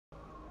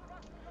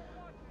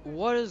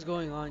What is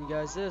going on,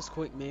 guys? This is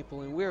Quake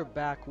Maple and we're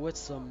back with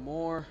some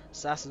more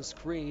Assassin's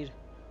Creed.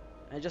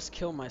 I just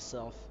killed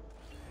myself.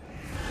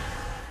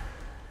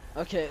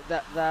 Okay,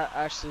 that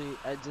actually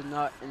I did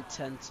not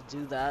intend to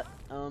do that.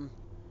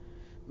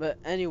 But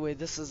anyway,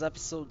 this is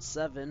episode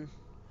 7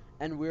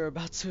 and we're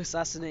about to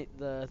assassinate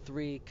the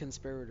 3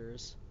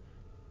 conspirators.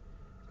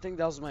 I think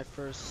that was my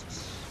first,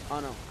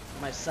 oh no,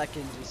 my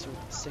second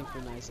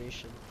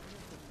synchronization.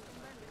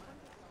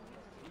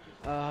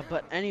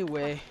 But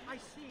anyway,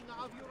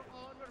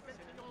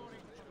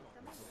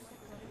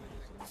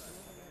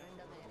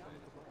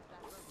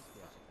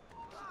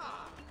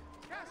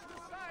 Cast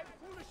aside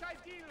foolish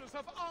ideals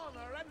of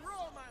honor and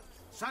romance.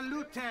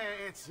 Salute,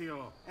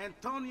 Ezio!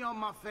 Antonio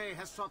Maffei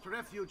has sought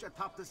refuge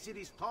atop the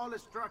city's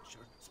tallest structure,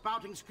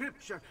 spouting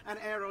scripture and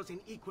arrows in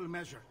equal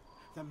measure.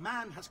 The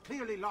man has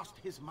clearly lost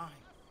his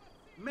mind.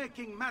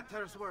 Making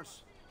matters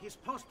worse, he's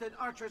posted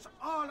archers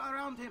all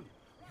around him.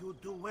 You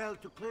do well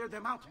to clear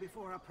them out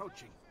before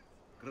approaching.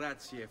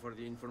 Grazie for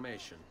the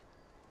information.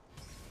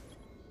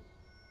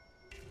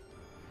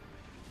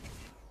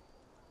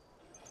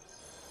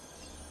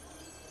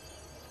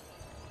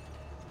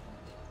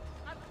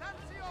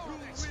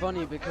 it's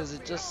funny because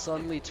it just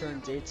suddenly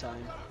turned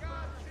daytime.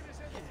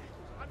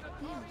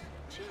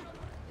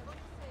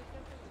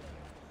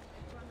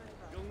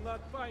 You'll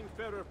not find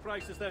fairer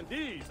prices than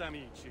these,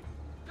 amici.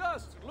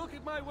 Just look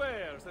at my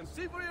wares and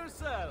see for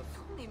yourself.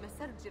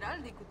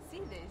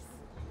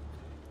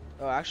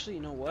 Oh, actually,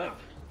 you know what?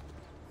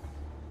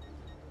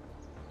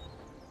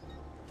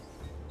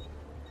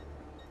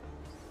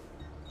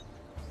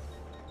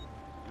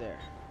 There.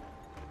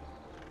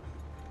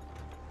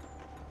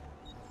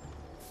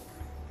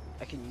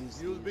 I can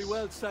use You'll these. be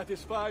well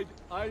satisfied,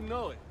 I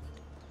know it.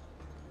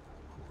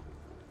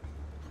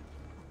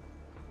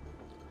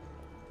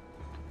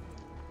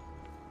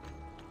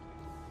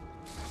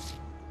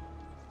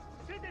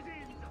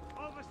 Citizens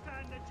of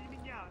San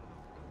Gimignano,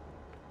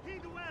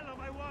 heed well of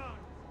my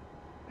words.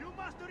 You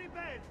must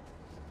repent.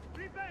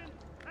 Repent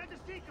and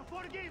seek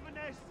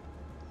forgiveness,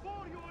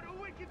 for your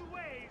wicked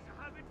ways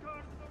have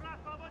incurred the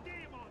wrath of a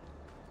demon.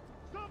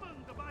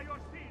 Summoned by your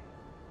sin,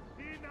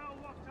 he now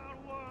walks our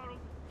world,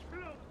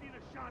 cloaked in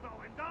shadow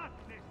and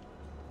darkness.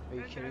 Are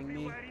you And kidding me?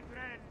 everywhere he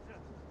treads,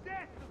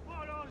 death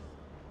follows.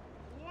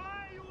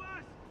 Why, you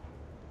ask?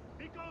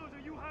 Because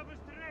you have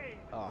strayed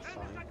Oh, and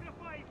fine.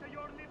 sacrificed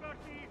your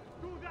liberty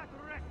to that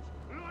wretch,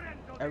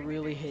 Lorenzo. I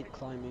really hate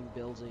climbing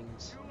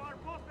buildings. You are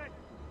puppet.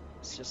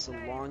 It's just the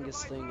enslaved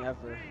longest by thing blood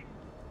ever. ring,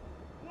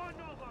 won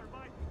over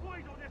by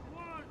poisonous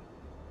words.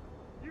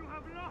 You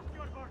have lost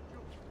your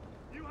virtue.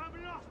 You have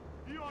lost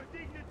your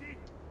dignity.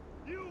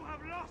 You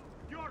have lost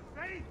your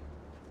faith.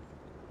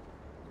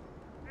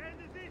 And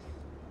this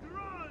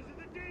draws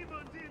the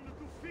demons in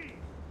to feed.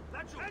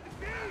 That's And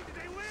feed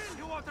they will!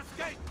 You won't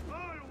escape!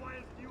 All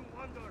whilst you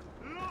wander,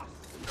 lost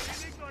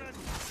in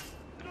ignorance.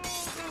 No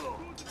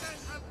good men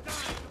have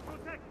died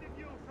protecting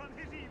you from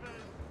his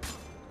evils.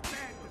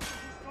 Men who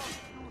sought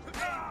to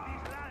save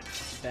these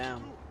lands, Bam.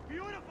 to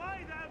purify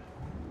them.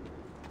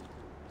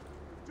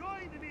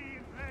 Join me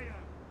in prayer,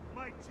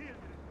 my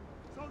children,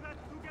 so that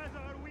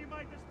together we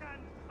might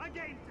stand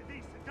against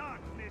this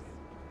darkness.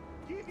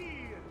 Give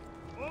ear,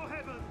 O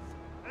heavens,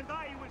 and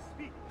I will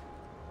speak.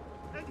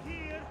 And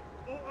hear,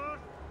 O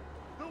earth,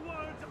 the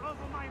words of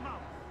my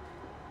mouth.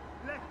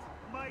 Let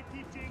my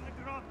teaching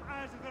drop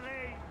as the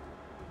rain,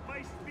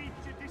 my speech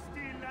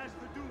distill as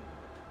the dew,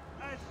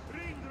 as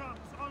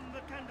raindrops on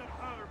the tender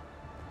herb,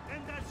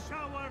 and as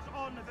showers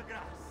on the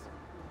grass.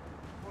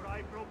 For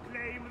I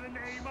proclaim the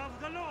name of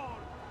the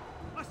Lord,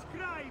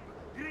 ascribe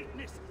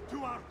greatness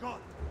to our God.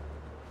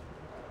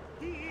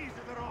 He is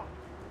the rock,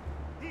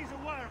 his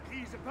work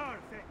is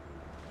perfect.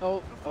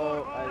 Oh,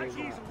 For I all didn't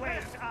his know.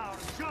 ways are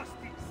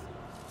justice,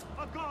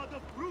 a God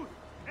of truth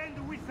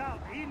and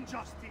without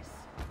injustice.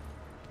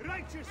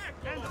 Righteous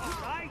and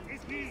upright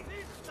is he.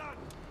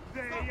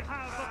 They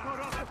have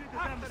corrupted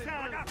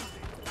themselves.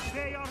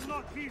 They are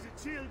not his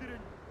children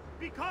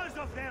because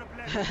of their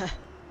blemish.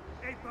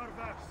 A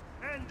perverse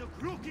and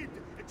crooked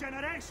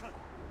generation.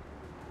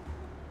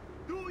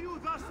 Do you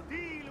thus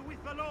deal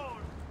with the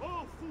Lord,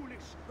 O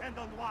foolish and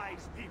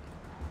unwise people?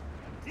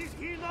 Is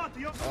he not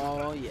your...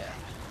 Oh yeah.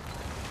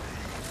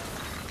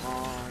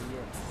 Oh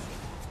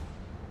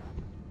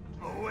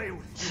yeah. Away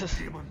with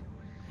you, demon.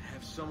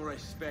 Have some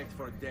respect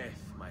for death,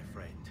 my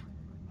friend.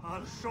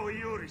 I'll show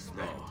you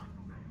respect. No,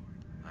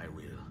 I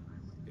will.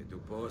 Che tu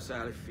possa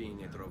al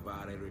fine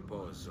trovare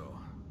riposo,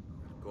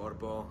 nel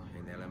corpo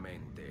e nella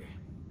mente.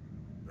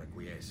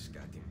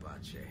 Requiescat in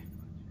pace.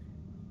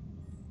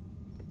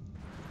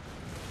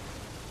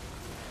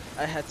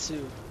 I had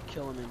to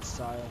kill him in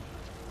style.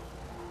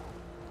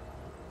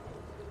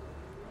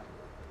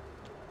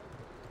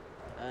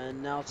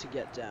 And now to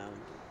get down.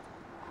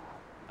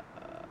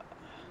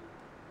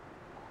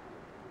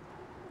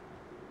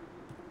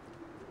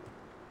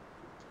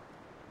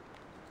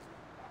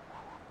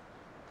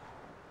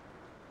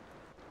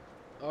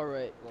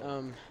 Alright,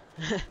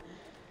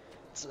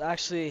 it's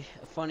actually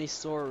a funny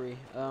story.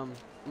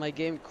 My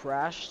game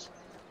crashed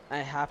I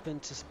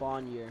happened to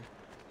spawn here.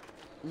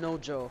 No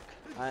joke.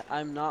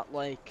 I'm not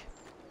like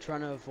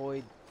trying to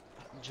avoid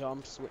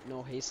jumps with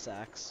no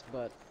haystacks,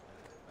 but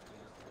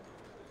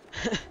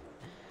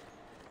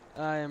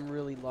I am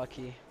really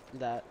lucky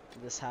that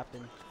this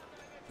happened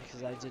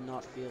because I did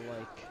not feel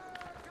like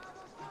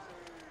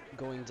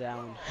going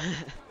down.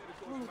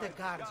 Only the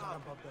guards are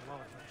above the law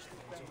here,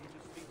 stranger.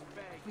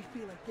 If we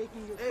feel like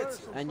taking your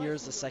purse And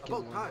yours the second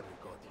About one. time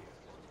we got here.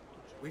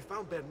 We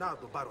found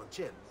Bernardo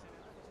Baroncelli.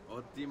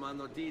 Ottima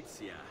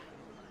notizia.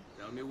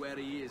 Tell me where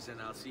he is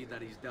and I'll see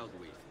that he's dealt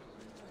with.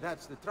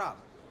 That's the trouble.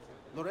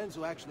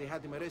 Lorenzo actually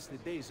had him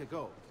arrested days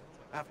ago,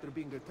 after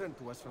being returned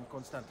to us from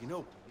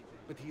Constantinople.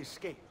 But he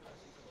escaped.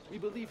 We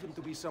believe him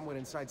to be somewhere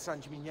inside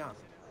San Gimignano.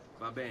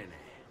 Va bene.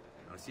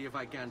 I'll see if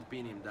I can't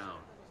pin him down.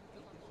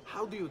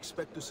 How do you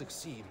expect to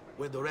succeed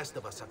where the rest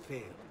of us have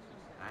failed?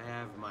 I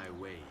have my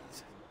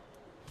ways.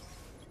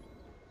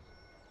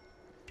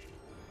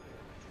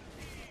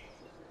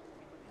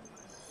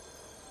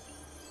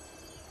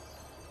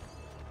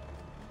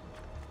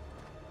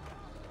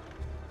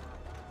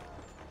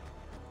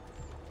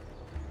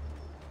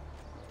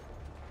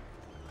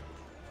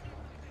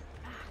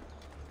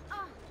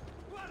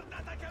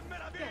 Guardate che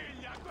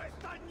meraviglia,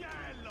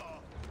 quest'agnello!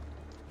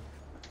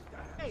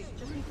 Hey,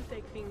 just need to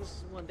take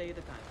things one day at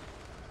a time.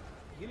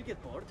 He'll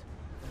get bored,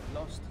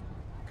 lost,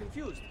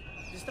 confused,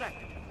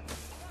 distracted,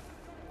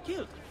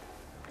 killed.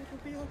 It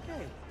will be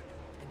okay.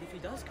 And if he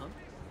does come,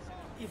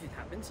 if it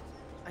happens,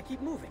 I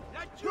keep moving.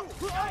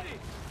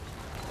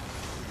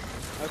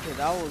 Okay,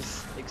 that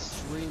was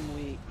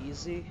extremely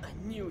easy. I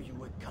knew you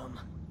would come.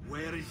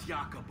 Where is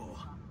Jacopo?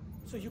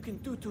 So you can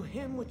do to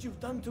him what you've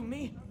done to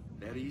me?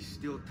 There is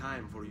still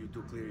time for you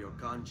to clear your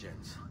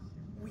conscience.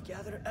 We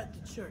gather at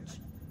the church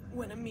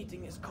when a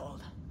meeting is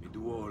called. Mi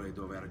duole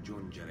dover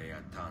giungere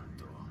a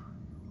tanto.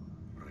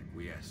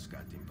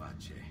 Requiescat in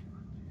pace.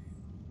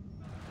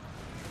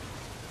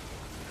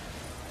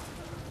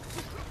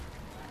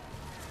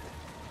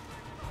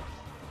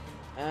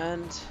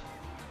 And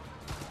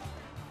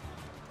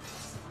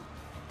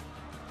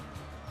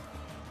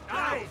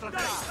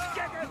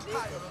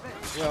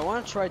yeah, I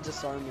want to try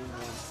disarming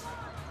one.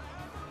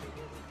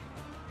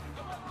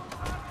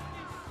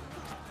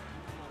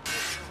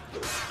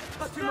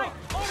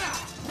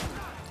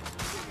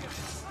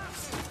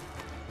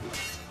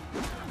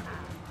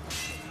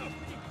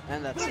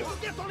 And that's it.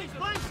 Get on his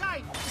blind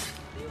side!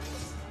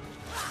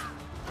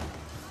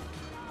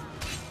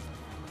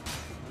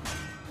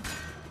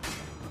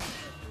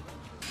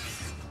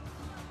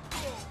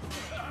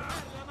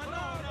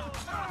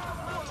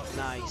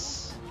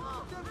 Nice.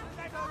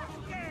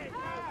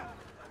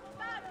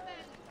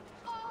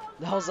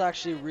 That was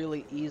actually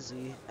really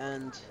easy,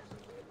 and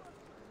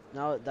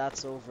now that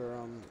that's over,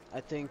 I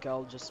think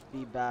I'll just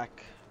be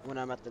back when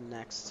I'm at the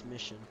next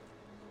mission.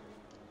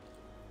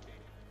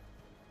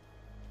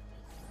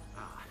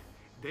 Ah,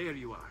 there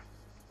you are.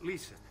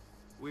 Listen,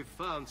 we've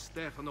found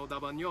Stefano da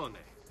Bagnone.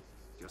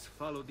 Just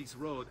follow this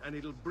road and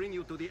it'll bring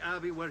you to the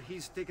abbey where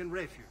he's taken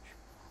refuge.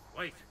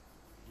 Wait,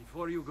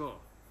 before you go,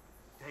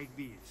 take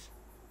these.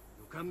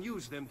 You can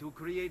use them to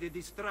create a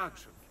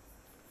distraction.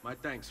 My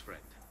thanks, friend.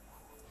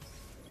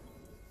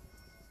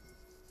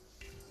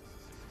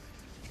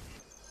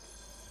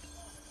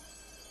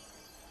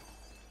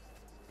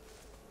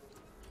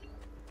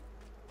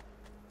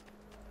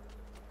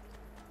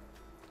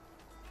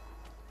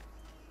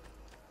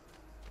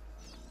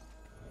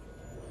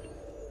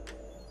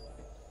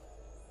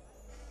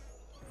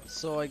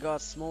 So I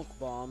got smoke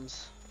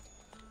bombs.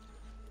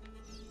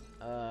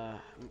 I'm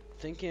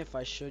thinking if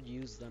I should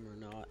use them or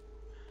not.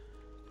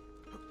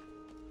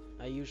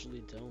 I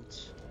usually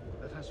don't.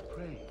 Let us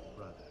pray,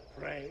 brother.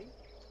 Pray?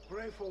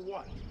 Pray for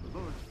what? The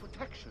Lord's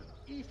protection.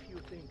 If you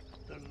think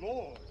the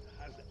Lord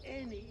has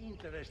any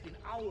interest in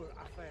our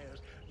affairs,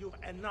 you've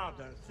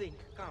another thing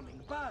coming.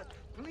 But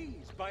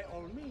please, by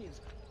all means,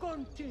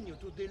 continue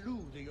to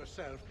delude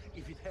yourself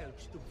if it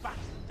helps to pass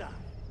the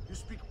time. You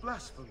speak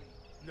blasphemy,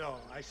 No,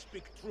 I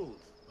speak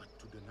truth. but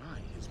to deny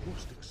his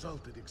most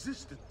exalted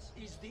existence.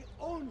 Is the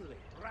only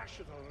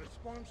rational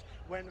response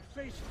when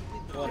faced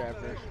with the Whatever.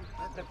 declaration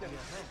that there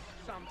is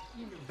some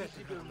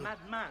invisible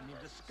madman in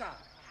the sky.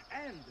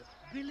 And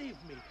believe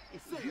me,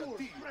 if your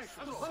precious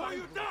soul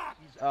is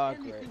Oh,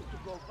 anything great. to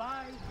go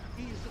by,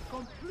 he is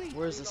completely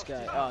Where's this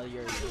guy? Oh,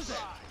 here he is.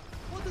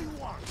 What do you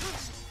want?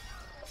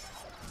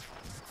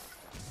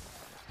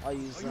 I'll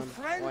use Are you them.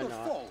 friend Why or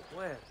not? foe?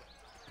 Where?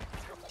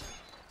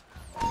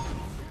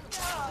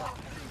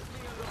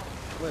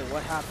 Wait,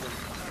 what happened?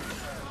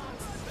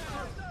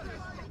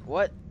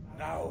 What?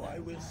 Now I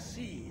will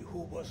see who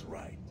was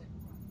right.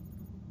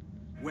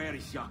 Where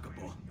is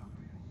Jacopo?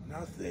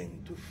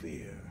 Nothing to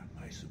fear,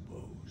 I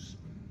suppose.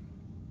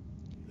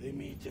 They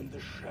meet in the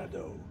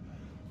shadow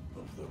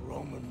of the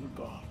Roman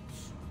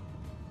gods.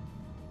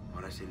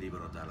 Ora sei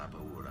libero dalla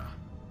paura.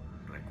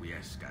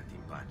 Requiescat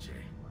in pace.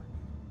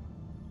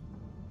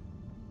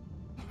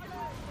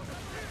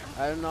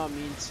 I did not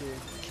mean to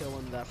kill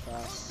him that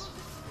fast.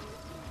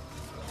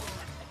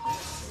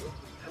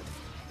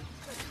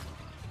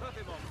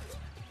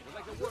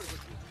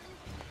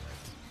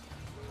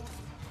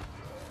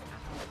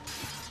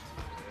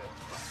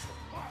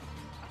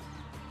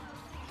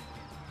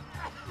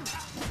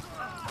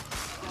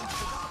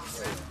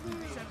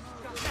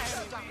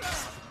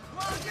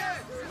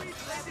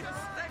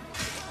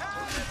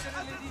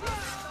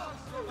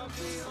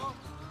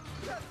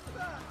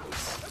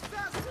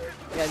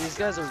 Yeah, these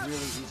guys are really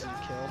easy to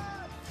kill.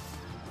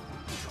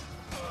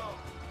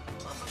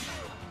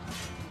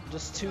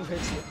 Just 2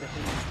 hits with the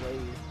hidden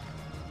blade.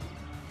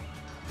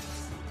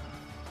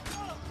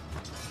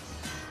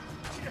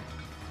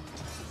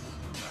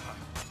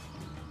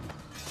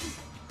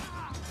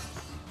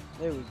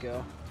 There we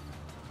go.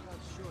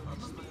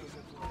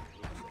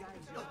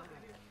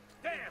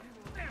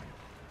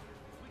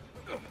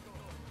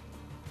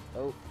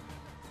 Oh.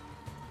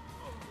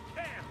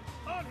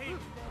 On him!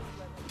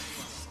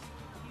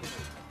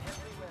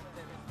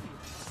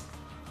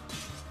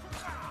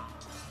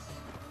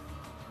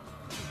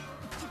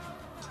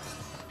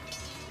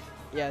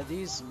 Yeah,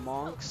 these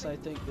monks, I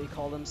think they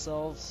call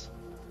themselves.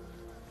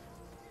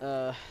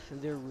 They're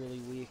really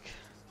weak.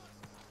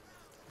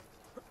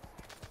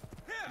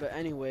 But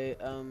anyway,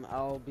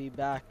 I'll be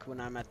back when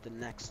I'm at the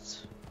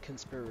next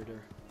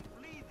conspirator.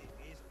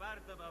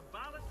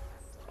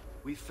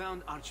 We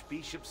found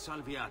Archbishop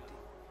Salviati.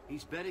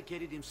 He's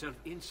barricaded himself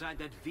inside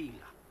that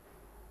villa.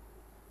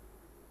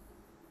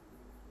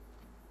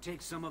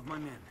 Take some of my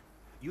men.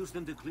 Use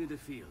them to clear the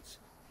fields.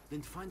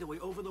 Then find a way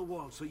over the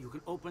wall so you can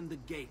open the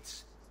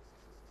gates.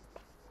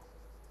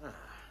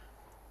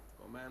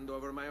 Command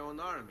over my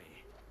own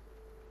army.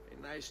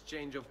 A nice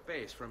change of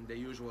pace from the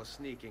usual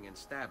sneaking and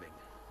stabbing.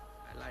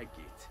 I like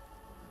it.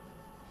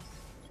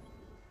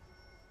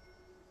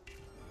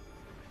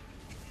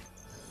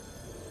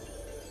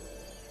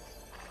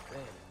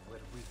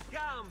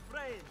 Come,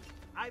 friends!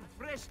 I've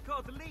fresh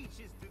caught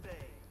leeches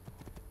today.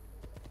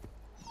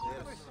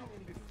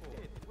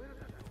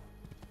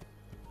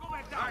 Go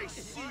back down! I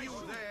see you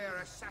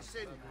there,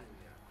 assassin!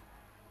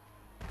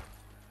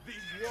 These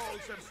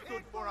walls have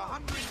stood for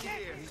 100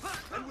 years,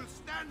 and will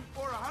stand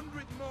for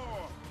 100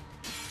 more!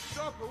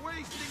 Stop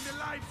wasting the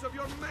lives of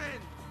your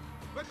men!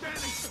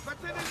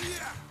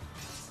 Battania!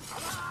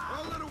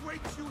 All that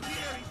awaits you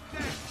here is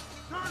death!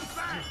 Turn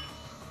back!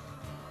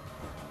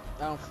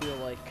 I don't feel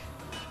like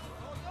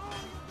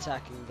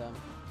attacking them.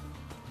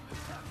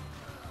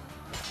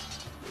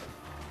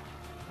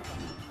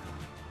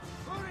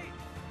 Hurry!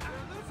 I'm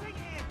losing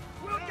him!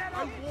 We'll get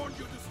I him! warned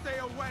you to stay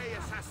away,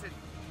 assassin!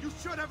 You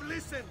should have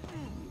listened!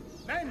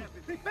 Men,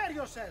 prepare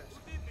yourselves!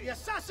 The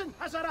assassin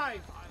has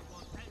arrived!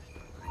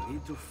 I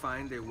need to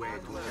find a way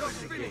to You're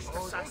open the finished,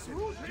 gates. assassin!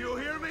 Do you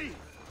hear me?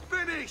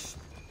 Finished!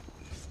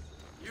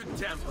 You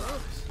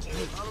Templars!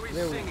 Always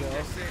There we singing go.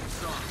 the same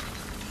song.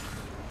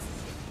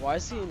 Why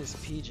is he in his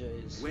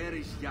PJs? Where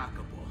is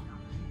Jacopo?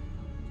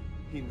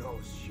 He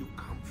knows you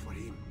come for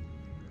him,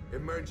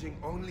 emerging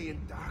only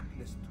in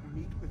darkness to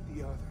meet with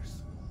the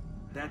others.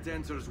 That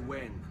answers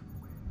when.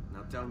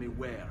 Now tell me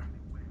where.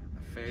 La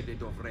fede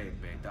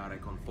dovrebbe dare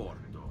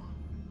conforto.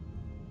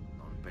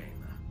 Non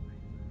pena.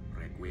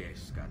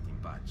 Requiescat in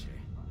pace.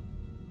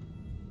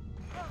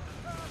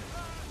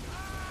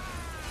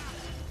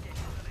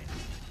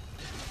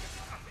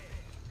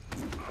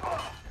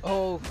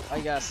 Oh, I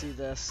gotta see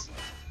this.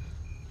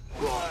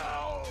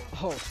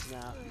 Oh,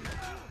 snap.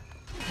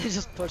 He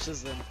just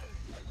pushes them.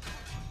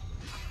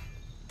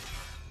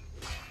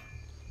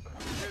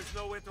 There's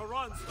nowhere to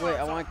run, Wait, I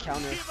Sparta. want to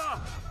counter. Give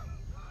up!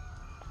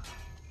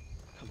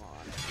 Come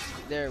on.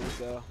 There we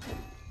go.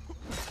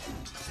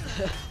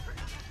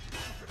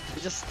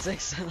 He just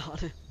sticks it on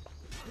him.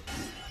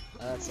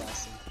 That's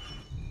awesome.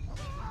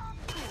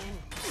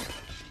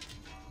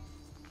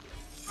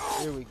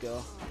 Here we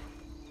go.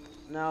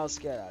 Now let's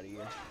get out of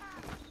here.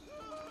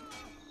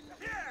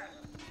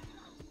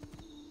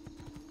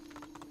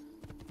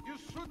 You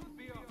shouldn't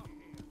be up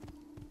here.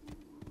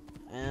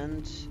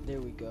 And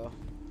there we go.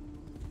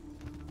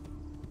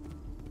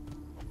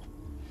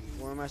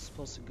 Where am I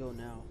supposed to go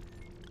now?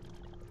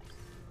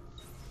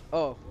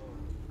 Oh.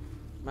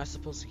 Am I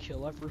supposed to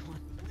kill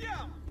everyone?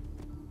 Yeah!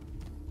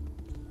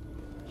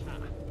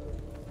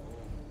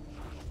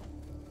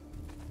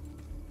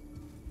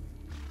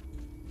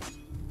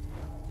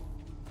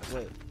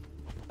 Wait.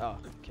 Oh,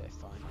 okay,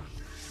 fine.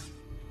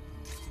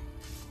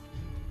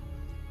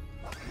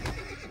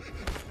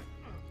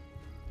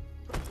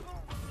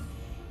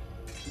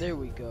 There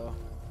we go.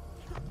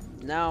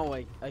 Now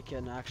I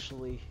can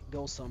actually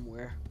go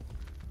somewhere.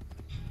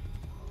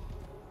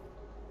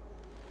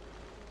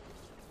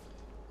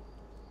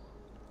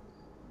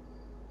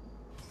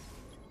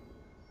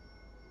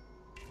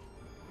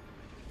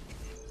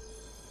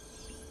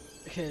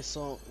 Okay,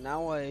 so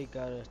now I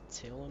gotta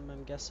tail him,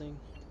 I'm guessing.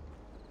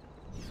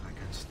 If I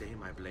can stay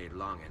my blade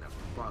long enough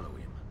to follow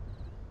him,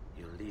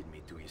 he'll lead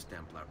me to his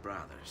Templar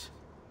brothers.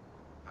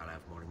 I'll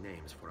have more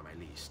names for my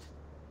list.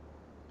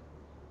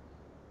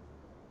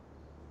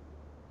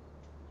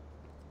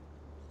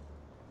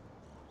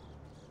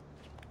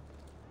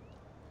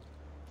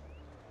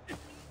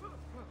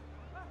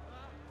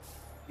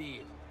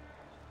 Deal.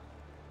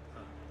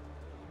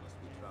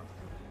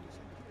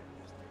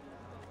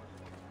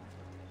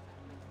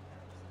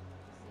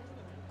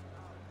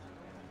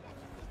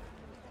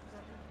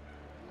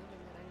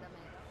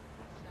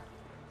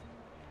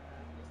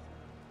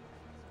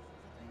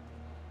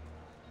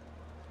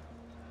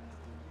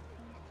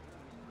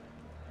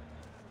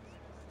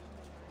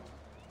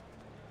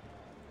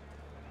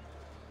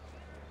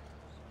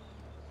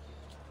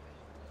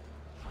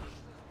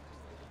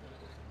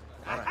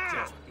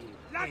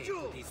 Got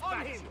you! to dispatch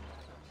On him! you.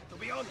 To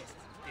be honest,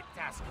 the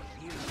task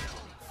appears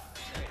simple.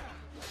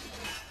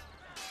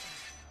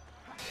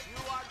 You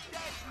are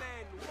dead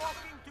men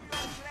walking to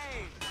your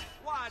grave.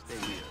 What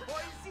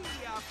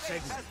poesia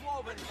fate has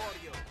woven for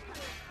you.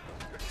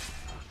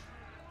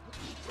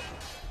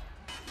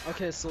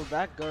 Okay, so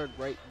that guard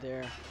right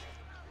there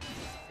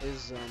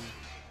is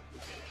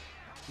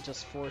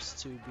just forced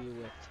to be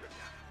with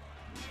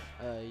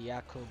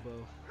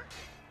Jacobo.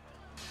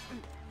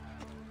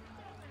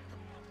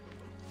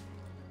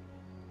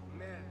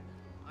 Man,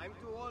 I'm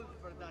too old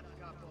for that,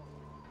 Capo.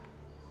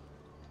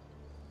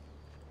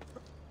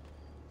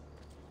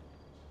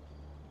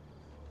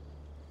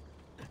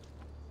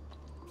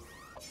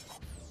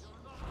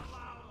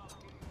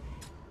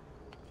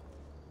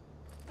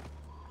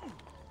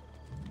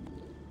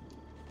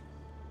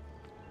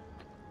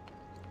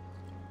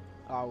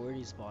 Oh, where'd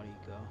his body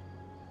go?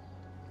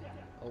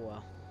 Oh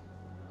well.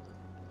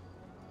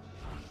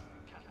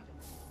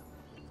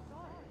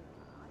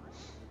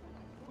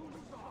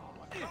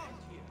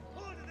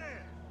 Hold it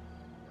there!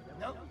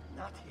 No,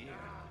 not here.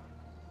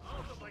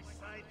 Out of my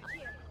sight!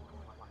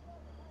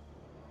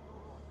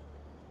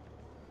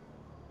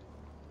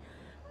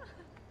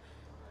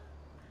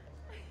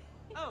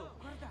 Oh,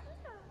 guarda.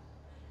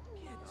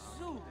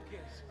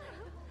 Kids.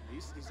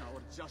 This is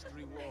our just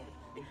reward,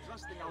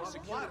 entrusting our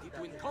security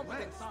to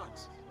incompetent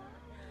thugs.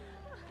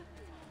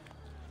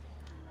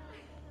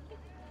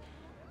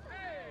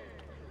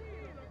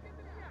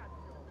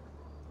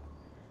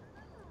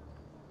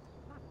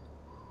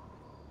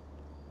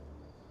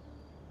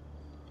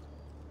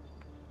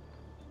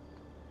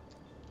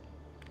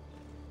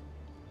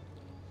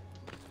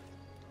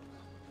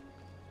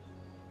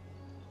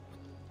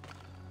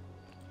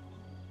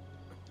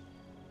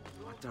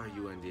 What are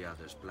you and the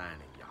others planning,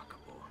 Jacopo?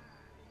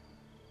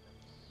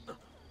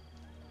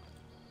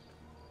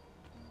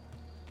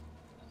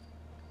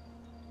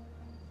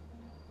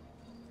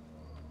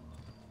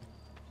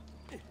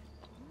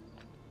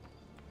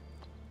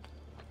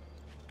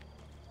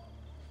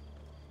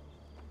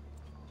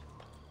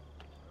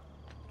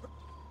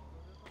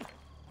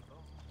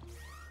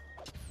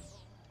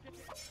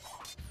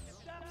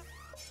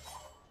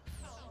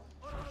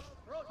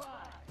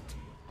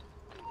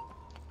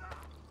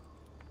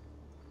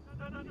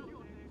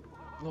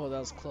 Oh, that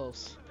was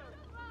close.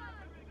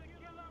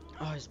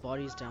 Oh, his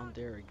body's down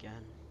there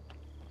again.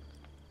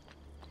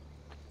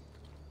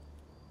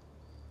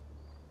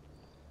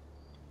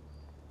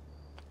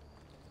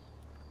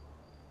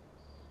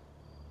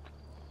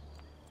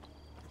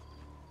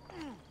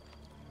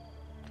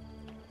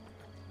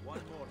 One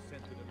more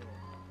sent to the north.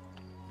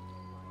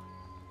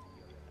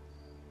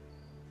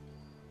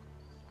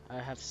 I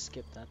have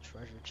skipped that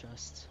treasure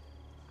chest,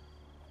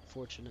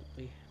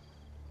 fortunately.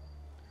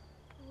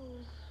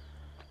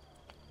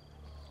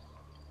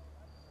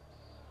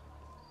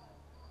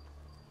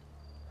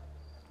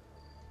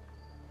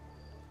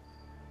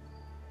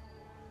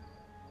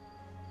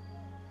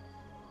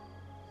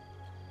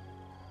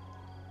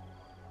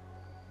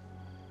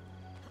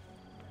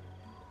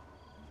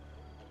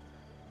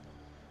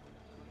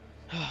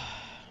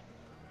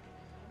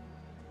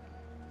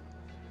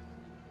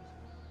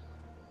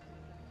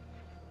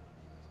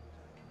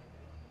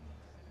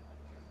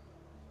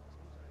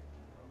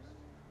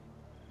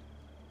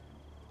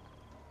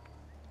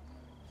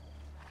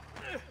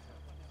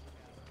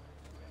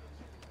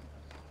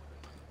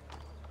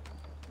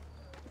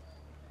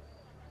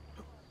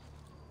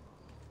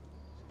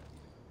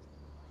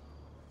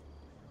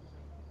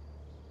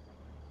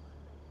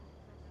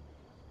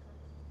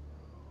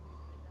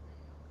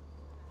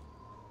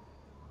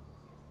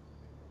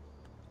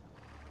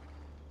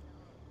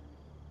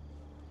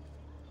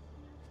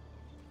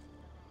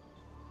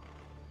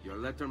 Your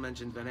letter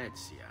mentioned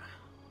Venezia.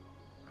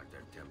 Are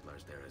there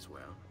Templars there as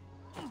well?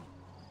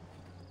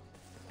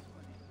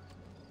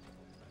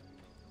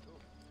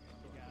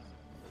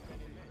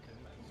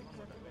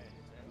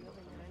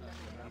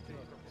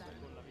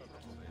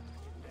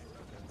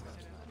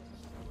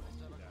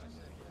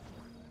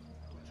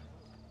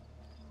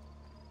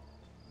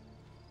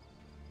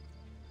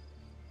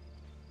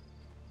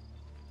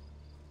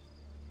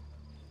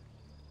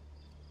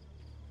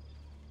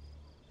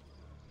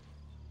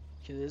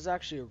 Okay, this is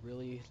actually a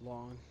really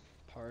long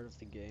part of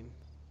the game.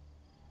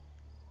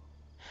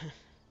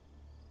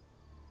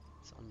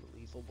 It's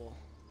unbelievable.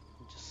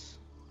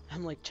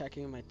 I'm like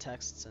checking my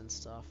texts and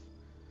stuff.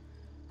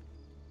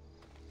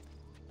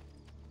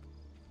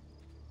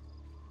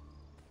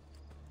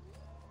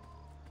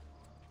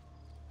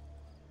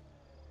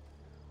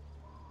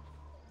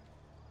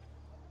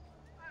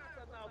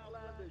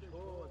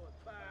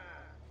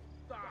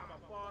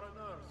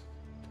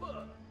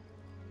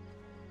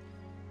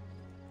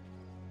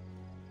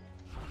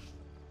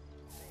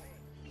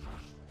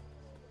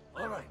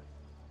 All right.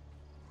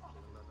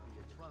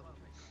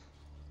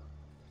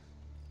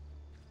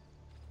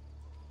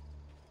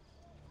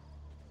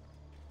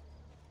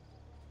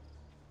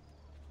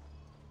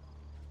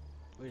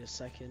 Wait a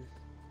second.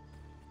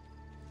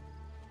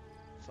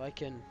 If I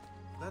can...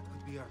 That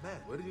could be our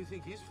man. Where do you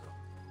think he's from?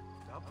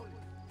 Napoli.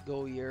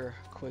 go here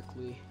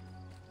quickly.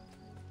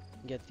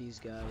 Get these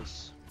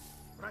guys.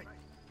 Right.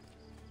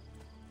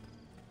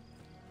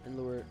 And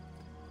lure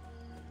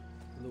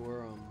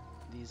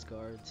these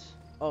guards.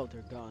 Oh,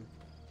 they're gone.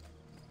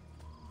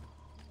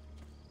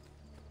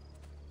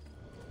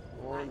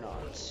 Or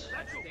not.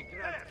 The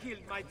Grant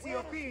killed my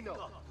Zio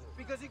Pino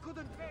because he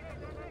couldn't pay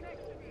the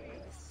next to me.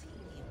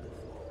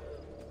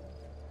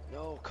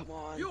 No, come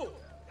on. You!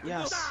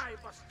 Yes. Die,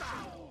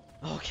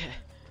 bastardo! Okay.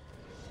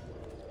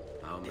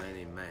 How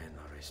many men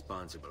are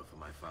responsible for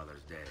my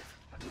father's death?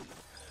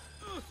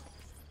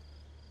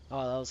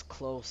 Oh, that was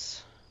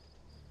close.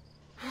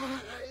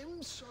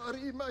 I'm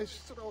sorry,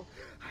 Maestro.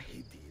 I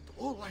did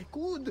all I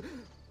could,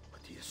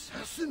 but the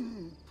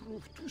assassin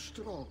proved too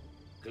strong.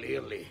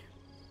 Clearly.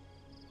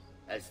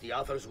 Else the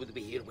others would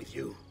be here with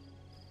you.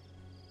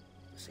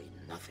 To say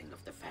nothing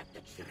of the fact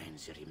that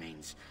Firenze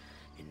remains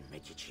in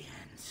Medici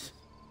hands.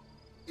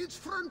 It's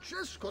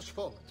Francesco's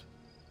fault.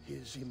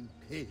 His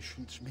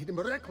impatience made him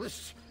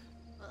reckless.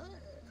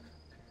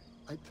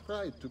 I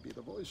tried to be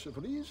the voice of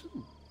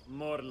reason.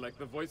 More like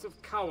the voice of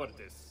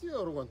cowardice.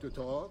 You're one to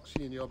talk,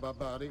 Signor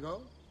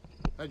Barbarigo.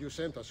 Had you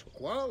sent us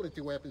quality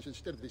weapons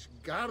instead of this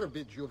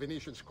garbage you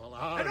Venetians call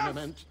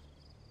armament?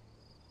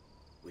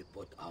 We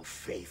put our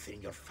faith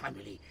in your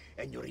family,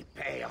 and you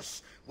repay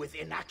us with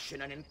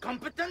inaction and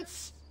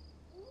incompetence?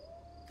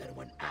 Then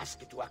when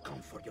asked to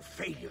account for your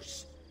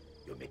failures,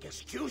 you make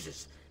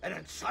excuses and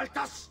insult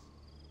us?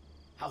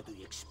 How do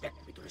you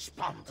expect me to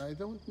respond? I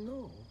don't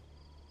know.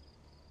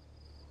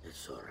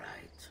 It's all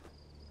right.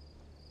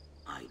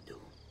 I do.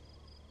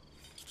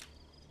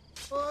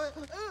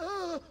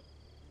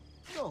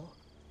 No.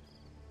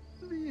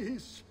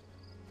 Please.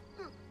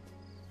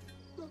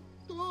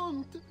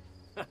 Don't.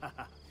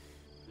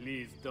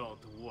 Please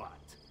don't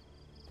what?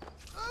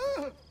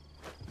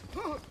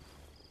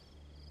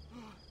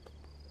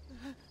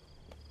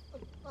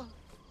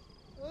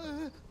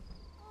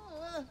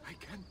 I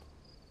can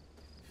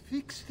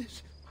fix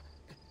this.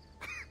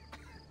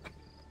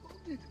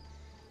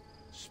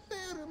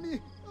 Spare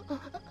me.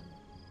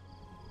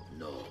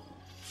 No.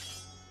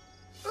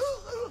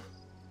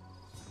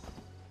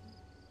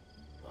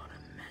 What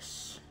a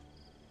mess.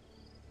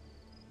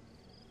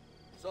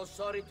 So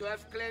sorry to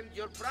have claimed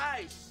your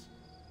prize,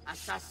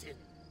 assassin.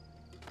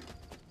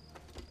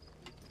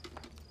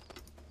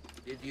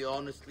 Did you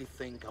honestly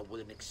think I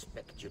wouldn't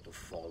expect you to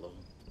follow?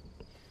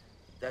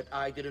 That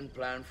I didn't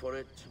plan for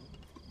it?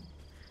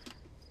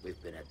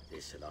 We've been at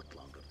this a lot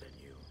longer than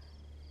you.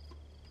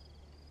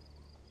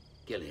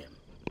 Kill him.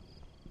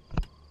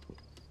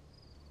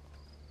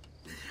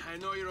 I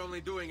know you're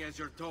only doing as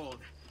you're told.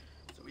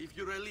 So if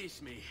you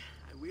release me,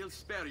 I will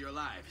spare your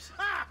lives.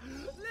 Ah!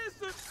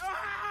 Listen!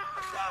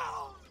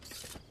 Ah!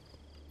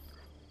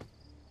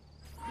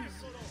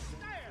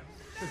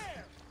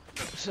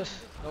 There!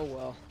 Oh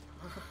well.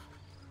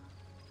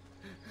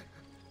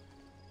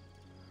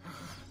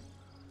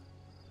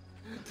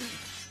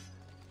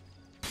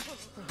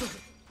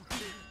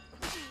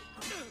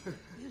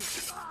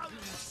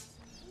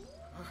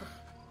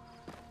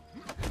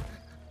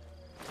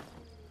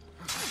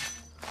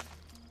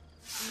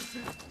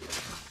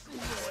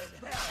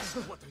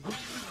 What are you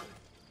doing?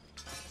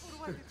 For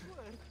what it's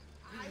worth,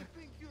 I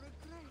think you're a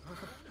great,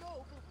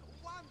 noble,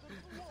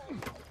 wonderful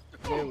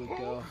There we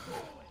go.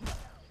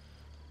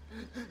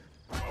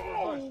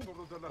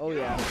 Oh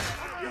yeah.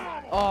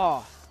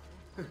 Oh,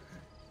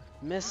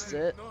 missed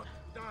it. not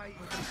die in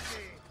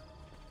shame.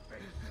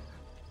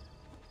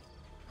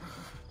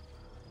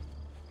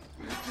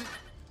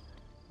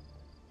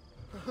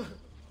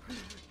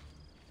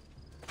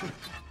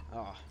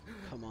 Oh,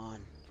 come on.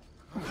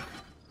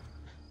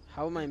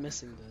 How am I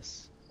missing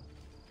this?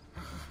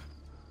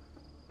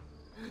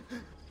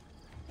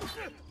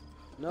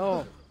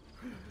 No.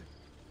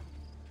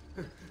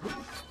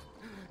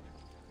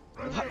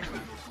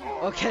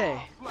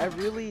 Okay, I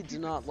really do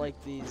not like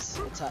these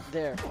attack.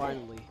 There,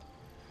 finally.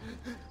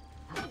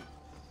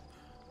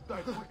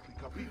 Die quickly,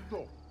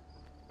 capito.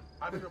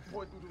 I'm an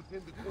appointment with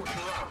him before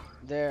you're out.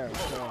 There,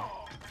 okay.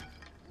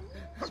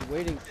 Just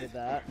waiting for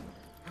that.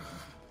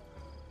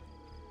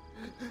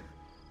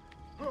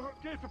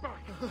 Get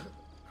back.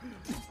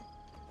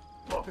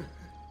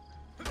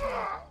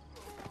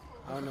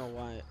 I don't know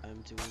why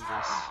I'm doing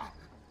this.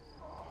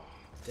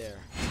 There.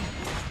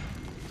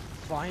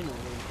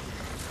 Finally.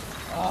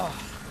 Ah,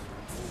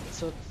 it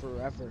took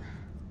forever.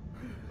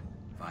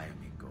 Vai,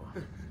 amico.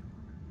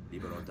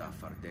 Libero da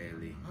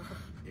fardelli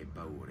e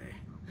paure.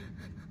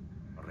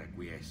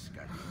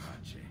 Requiescat in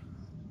pace.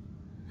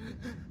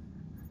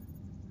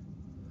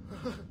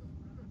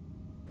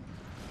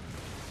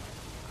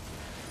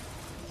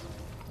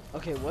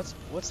 Okay,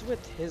 what's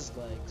with his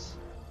legs?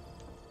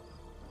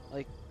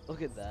 Like,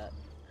 look at that.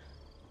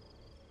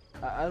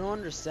 I don't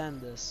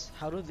understand this.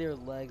 How do their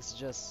legs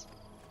just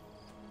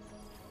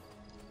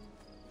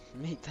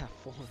make that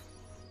form?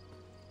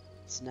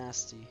 It's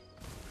nasty.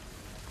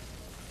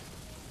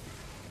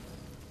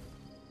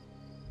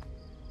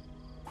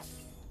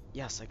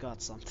 Yes, I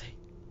got something.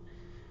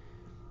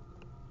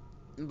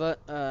 But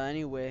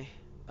anyway,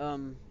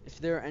 if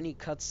there are any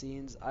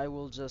cutscenes, I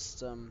will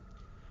just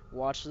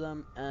watch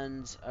them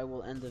and I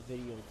will end the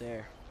video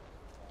there.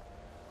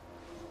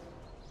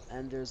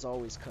 And there's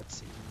always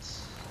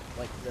cutscenes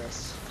like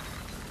this.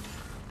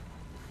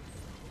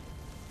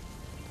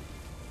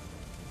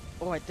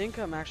 Oh, I think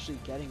I'm actually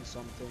getting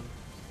something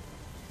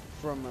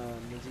from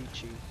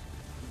Medici,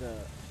 the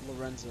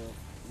Lorenzo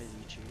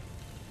Medici.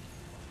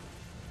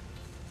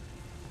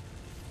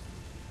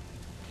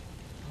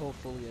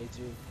 Hopefully I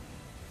do.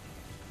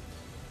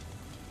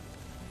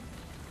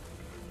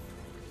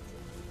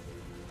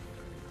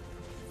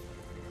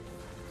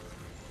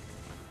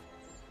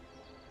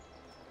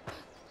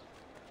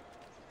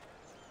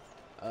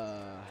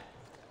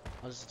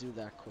 I'll just do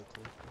that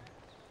quickly.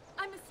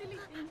 I'm a silly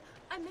thing.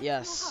 I meant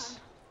Yes.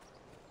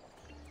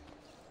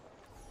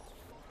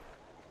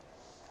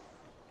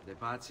 The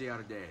Pazzi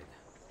are dead.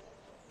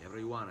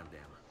 Every one of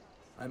them.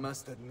 I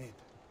must admit,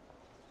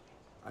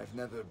 I've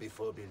never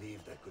before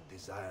believed I could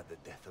desire the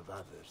death of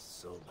others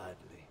so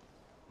badly.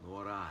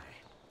 Nor I.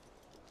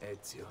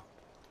 Ezio,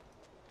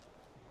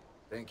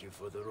 thank you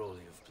for the role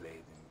you've played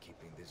in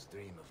keeping this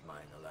dream of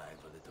mine alive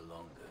a little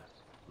longer.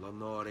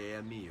 L'onore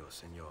è mio,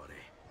 signore.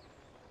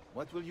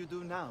 What will you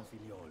do now,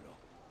 figliolo?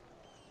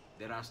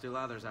 There are still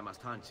others I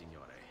must hunt,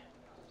 signore.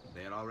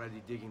 They are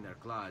already digging their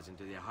claws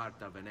into the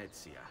heart of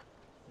Venezia.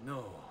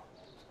 No.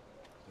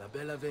 La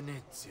bella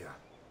Venezia.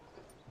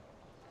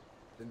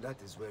 Then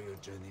that is where your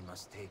journey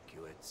must take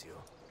you, Ezio.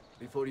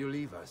 Before you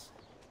leave us,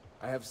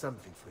 I have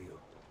something for you.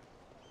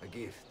 A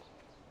gift.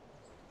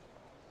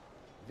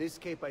 This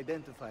cape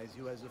identifies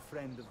you as a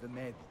friend of the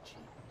Medici.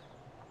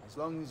 As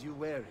long as you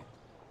wear it,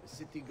 the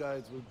city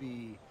guards will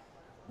be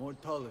more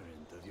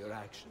tolerant of your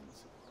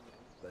actions.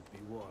 But be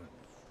warned,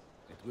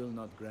 it will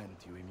not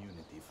grant you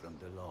immunity from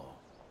the law.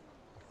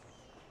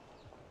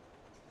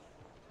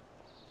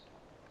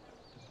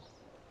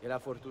 Che la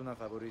fortuna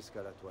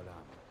favorisca la tua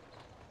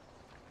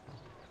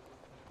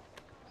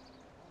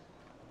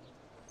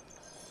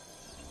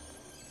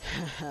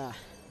lama.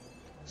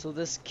 So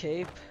this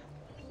cape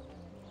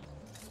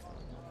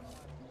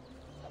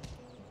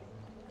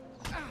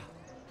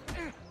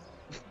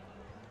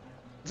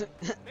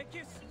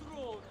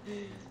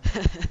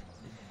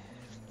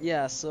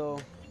yeah, so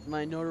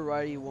my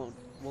notoriety will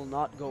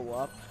not go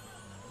up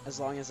as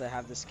long as I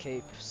have this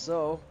cape,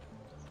 so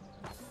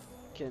I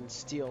can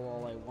steal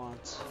all I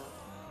want.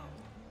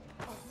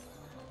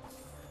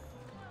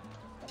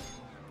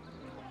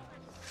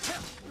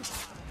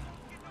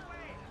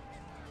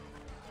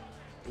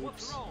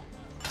 Oops.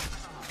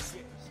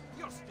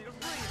 You're still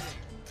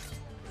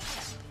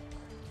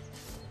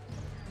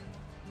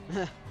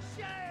breathing.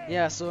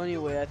 Yeah, so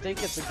anyway, I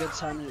think it's a good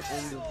time to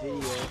end the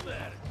video.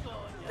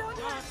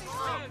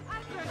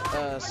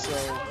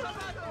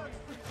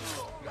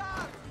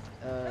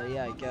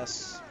 Yeah, I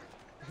guess.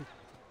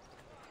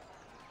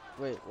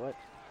 Wait, what?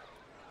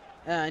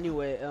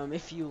 Anyway,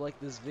 if you like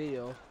this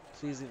video,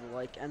 please leave a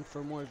like, and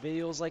for more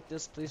videos like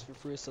this, please feel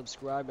free to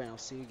subscribe, and I'll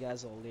see you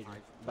guys all later.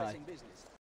 Bye.